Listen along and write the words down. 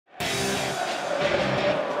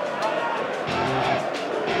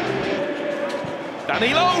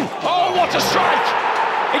Danilo, oh what a strike!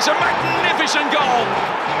 It's a magnificent goal!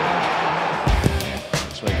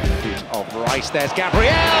 Swing of Rice, there's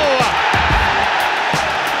Gabriel!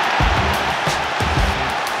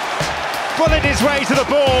 Bullet his way to the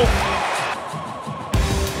ball.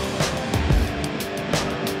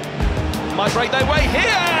 Might break their way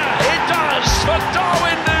here! It does for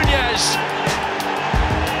Darwin Núñez!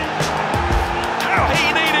 How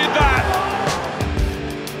he needed that!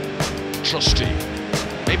 Trusty.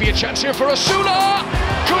 Maybe a chance here for Osula!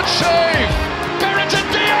 Good save! Bertrand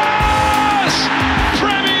Diaz!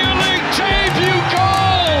 Premier League debut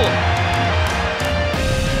goal!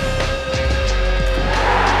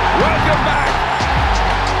 Welcome back!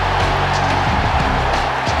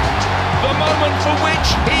 The moment for which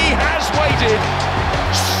he has waited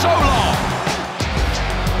so long.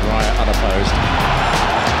 Right, unopposed.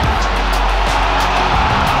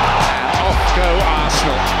 And off go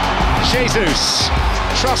Arsenal. Jesus,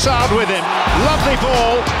 Trossard with him. Lovely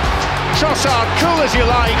ball. Trossard, cool as you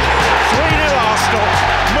like. 3-0 Arsenal.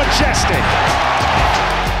 Majestic.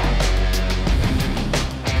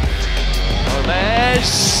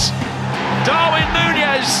 Gomez. Darwin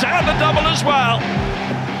Núñez and the double as well.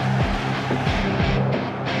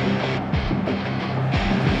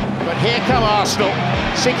 But here come Arsenal,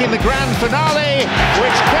 seeking the grand finale,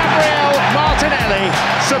 which Gabriel Martinelli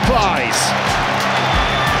supplies.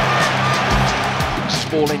 This is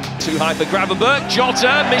falling too high for Gravenberch.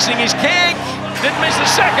 Jota missing his kick, didn't miss the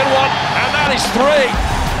second one, and that is 3.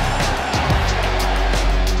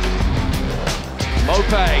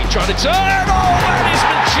 Mopé trying to turn, oh that is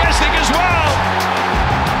majestic as well.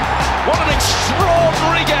 What an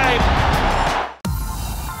extraordinary game.